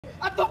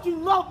I thought you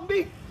loved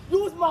me.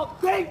 You was my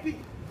baby.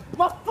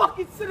 My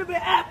fucking cinnamon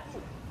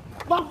apple.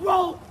 My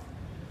rose.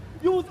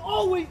 You was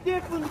always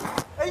there for me.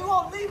 And you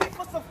gonna leave me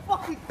for some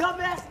fucking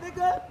dumbass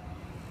nigga?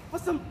 For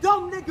some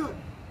dumb nigga?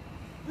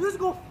 You just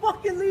gonna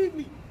fucking leave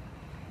me.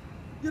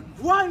 You're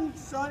grimy,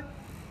 son.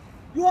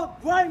 You are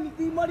grimy.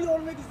 D-Money, all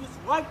the niggas was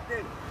right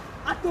then.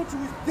 I thought you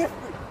was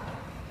different.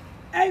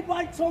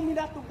 Everybody told me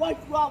not to wife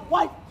you, I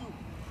wiped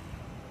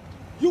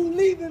you. You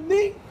leaving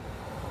me?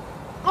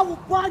 I will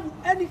buy you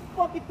any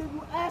fucking thing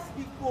you ask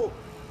me for.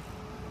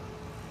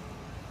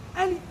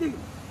 Anything.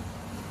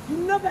 You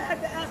never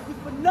had to ask me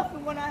for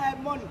nothing when I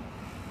had money.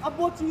 I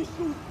bought you your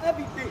shoes,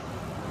 everything.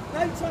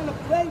 Now you trying to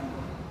play me.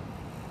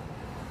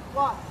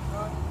 Why,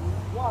 son?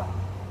 Why?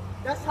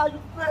 That's how you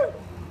feel.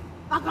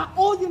 I got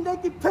all your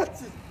naked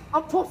pictures.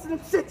 I'm posting them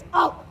shits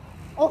up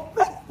on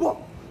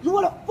Facebook. You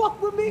wanna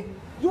fuck with me?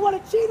 You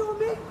wanna cheat on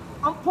me?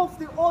 I'm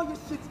posting all your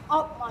shits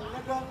up, my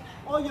nigga.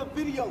 All your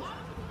videos.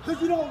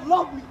 Cause you don't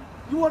love me.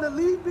 You wanna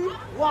leave me?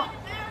 Why?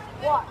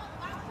 Why?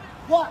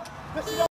 Why?